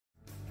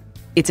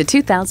It's a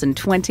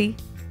 2020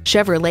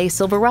 Chevrolet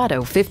Silverado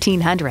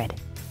 1500.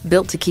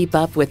 Built to keep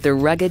up with the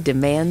rugged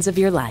demands of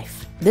your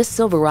life, this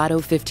Silverado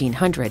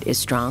 1500 is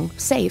strong,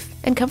 safe,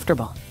 and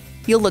comfortable.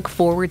 You'll look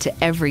forward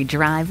to every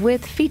drive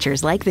with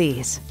features like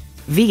these: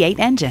 V8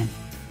 engine,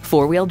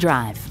 four-wheel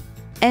drive,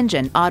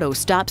 engine auto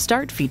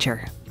stop-start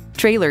feature,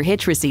 trailer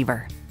hitch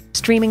receiver,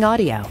 streaming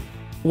audio,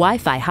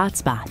 Wi-Fi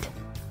hotspot,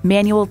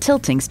 manual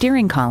tilting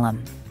steering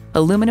column,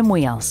 aluminum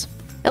wheels,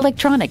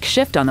 electronic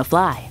shift on the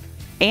fly,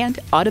 and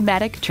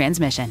automatic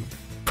transmission.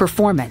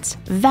 Performance,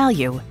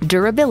 value,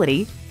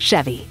 durability,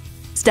 Chevy.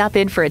 Stop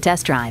in for a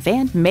test drive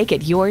and make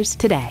it yours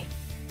today.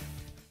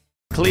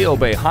 Cleo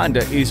Bay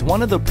Honda is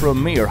one of the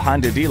premier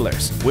Honda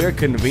dealers. We're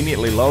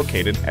conveniently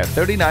located at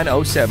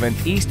 3907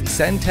 East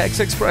Cen-Tex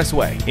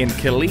Expressway in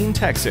Killeen,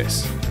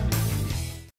 Texas.